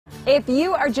If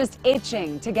you are just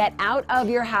itching to get out of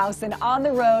your house and on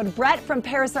the road, Brett from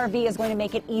Parris RV is going to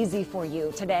make it easy for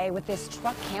you today with this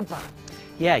truck camper.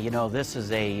 Yeah, you know, this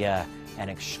is an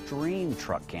extreme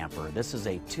truck camper. This is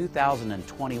a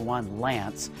 2021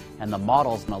 Lance, and the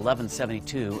model's an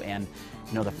 1172. And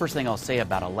you know, the first thing I'll say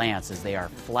about a Lance is they are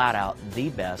flat out the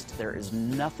best. There is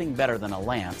nothing better than a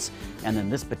Lance, and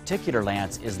then this particular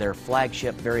Lance is their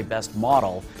flagship, very best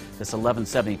model. This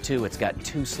 1172, it's got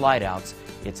 2 slide outs.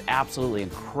 It's absolutely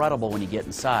incredible when you get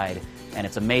inside, and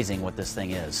it's amazing what this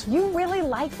thing is. You really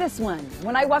like this one.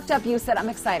 When I walked up, you said, I'm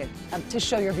excited to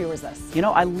show your viewers this. You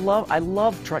know, I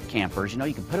love truck campers. You know,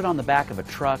 you can put it on the back of a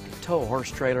truck, tow a horse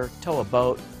trailer, tow a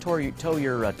boat, tow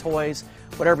your toys,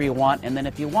 whatever you want. And then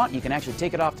if you want, you can actually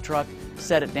take it off the truck,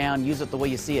 set it down, use it the way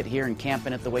you see it here, and camp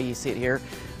in it the way you see it here.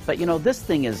 But you know, this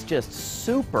thing is just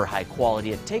super high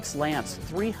quality. It takes Lance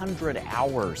 300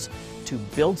 hours to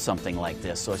build something like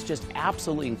this, so it's just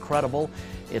absolutely incredible.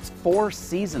 It's 4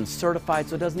 seasons certified,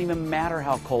 so it doesn't even matter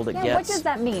how cold it gets. What does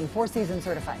that mean, 4 seasons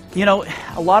certified? You know,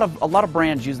 a lot of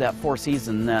brands use that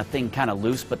 4-season thing kind of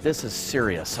loose, but this is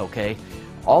serious, okay?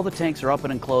 All the tanks are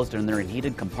open and closed, and they're in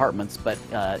heated compartments, but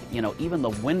you know, even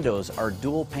the windows are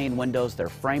dual pane windows. They're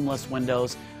frameless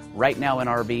windows. Right now in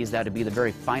RVs, that would be the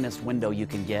very finest window you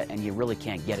can get, and you really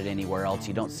can't get it anywhere else.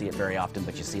 You don't see it very often,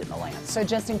 but you see it in the Lance. So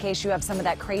just in case you have some of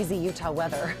that crazy Utah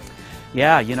weather.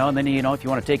 Yeah, you know, and then, you know, if you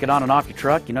want to take it on and off your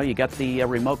truck, you know, you got the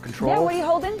remote control. Yeah, what are you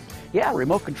holding? Yeah,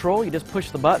 remote control. You just push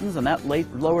the buttons, and that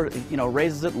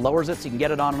raises it, lowers it, so you can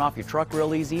get it on and off your truck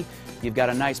real easy. You've got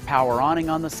a nice power awning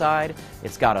on the side.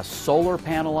 It's got a solar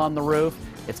panel on the roof.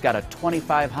 It's got a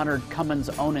 2500 Cummins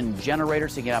Onan generator,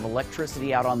 so you can have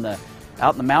electricity out in the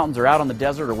mountains or out on the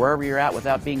desert or wherever you're at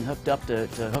without being hooked up to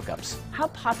hookups. How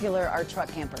popular are truck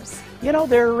campers? You know,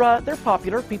 they're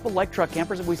popular. People like truck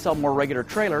campers, and we sell more regular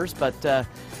trailers, but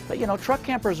you know, truck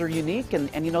campers are unique,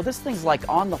 and you know, this thing's like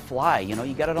on the fly. You know,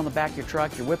 you got it on the back of your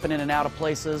truck, you're whipping in and out of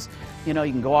places. You know,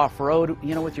 you can go off-road,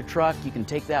 you know, with your truck. You can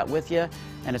take that with you,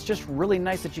 and it's just really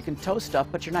nice that you can tow stuff,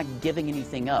 but you're not giving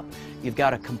anything up. You've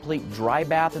got a complete dry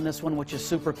bath in this one, which is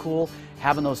super cool.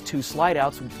 Having those 2 slide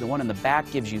outs, the one in the back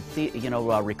gives you,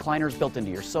 recliners built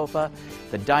into your sofa,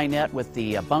 the dinette with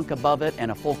the bunk above it, and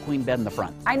a full queen bed in the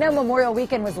front. I know Memorial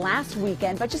Weekend was last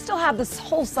weekend, but you still have this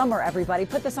whole summer, everybody.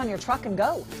 Put this on your truck and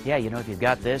go. Yeah, you know, if you've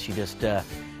got this, you just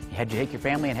take your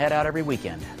family and head out every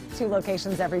weekend. 2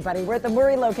 locations, everybody. We're at the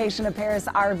Murray location of Parris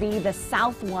RV, the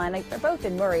south one. They're both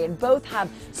in Murray, and both have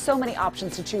so many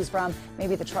options to choose from.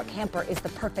 Maybe the truck camper is the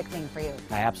perfect thing for you.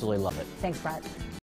 I absolutely love it. Thanks, Brett.